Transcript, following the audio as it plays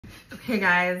Okay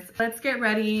guys, let's get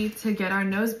ready to get our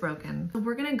nose broken.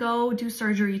 We're gonna go do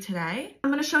surgery today. I'm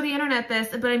gonna show the internet this,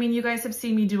 but I mean, you guys have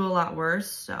seen me do a lot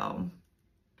worse, so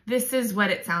this is what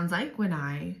it sounds like when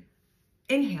I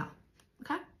inhale,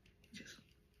 okay?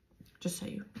 Just so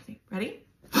you think. Ready?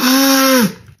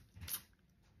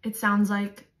 It sounds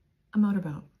like a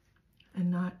motorboat and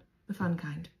not the fun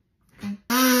kind, okay?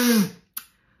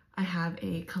 I have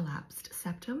a collapsed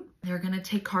septum. They're gonna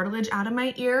take cartilage out of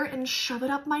my ear and shove it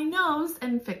up my nose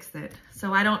and fix it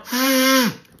so I don't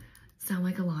sound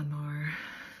like a lawnmower.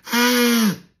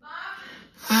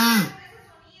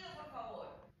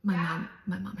 My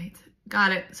mom hates it.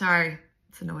 Got it, sorry.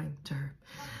 It's annoying to her.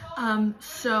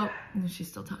 So she's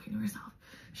still talking to herself.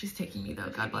 She's taking me though,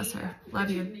 God bless her. Love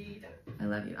you. I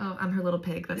love you. Oh, I'm her little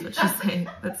pig. That's what she's saying.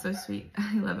 That's so sweet.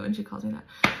 I love it when she calls me that.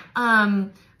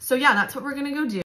 So yeah, that's what we're gonna go do.